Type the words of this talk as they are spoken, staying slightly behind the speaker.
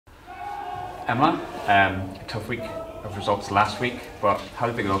Emma, a tough week of results last week, but how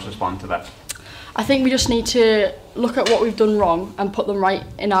did the girls respond to that? I think we just need to look at what we've done wrong and put them right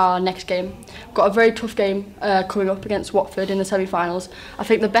in our next game. We've got a very tough game coming up against Watford in the semi-finals. I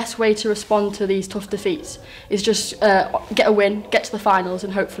think the best way to respond to these tough defeats is just get a win, get to the finals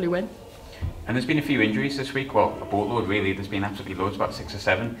and hopefully win. And there's been a few injuries this week, well, a boatload really. There's been absolutely loads, about 6 or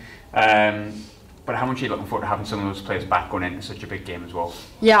 7. But how much are you looking forward to having some of those players back going into such a big game as well?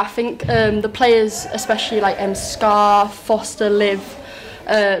 Yeah, I think the players, especially like Scar, Foster, Liv,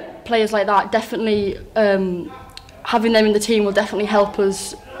 players like that, definitely having them in the team will definitely help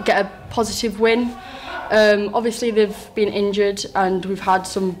us get a positive win. Obviously they've been injured and we've had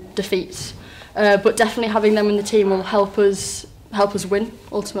some defeats, but definitely having them in the team will help us win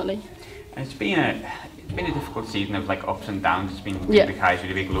ultimately. And it's been a difficult season of like ups and downs. It's been really big highs,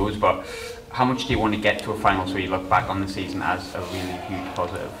 really big lows. But how much do you want to get to a final so you look back on the season as a really huge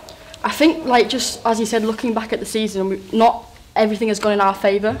positive? I think, like, just as you said, looking back at the season, not everything has gone in our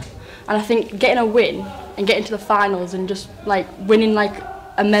favour, and I think getting a win and getting to the finals and just like winning like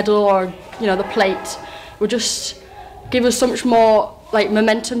a medal or the plate will just give us so much more like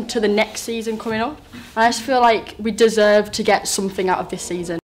momentum to the next season coming up. And I just feel like we deserve to get something out of this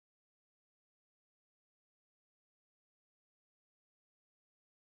season.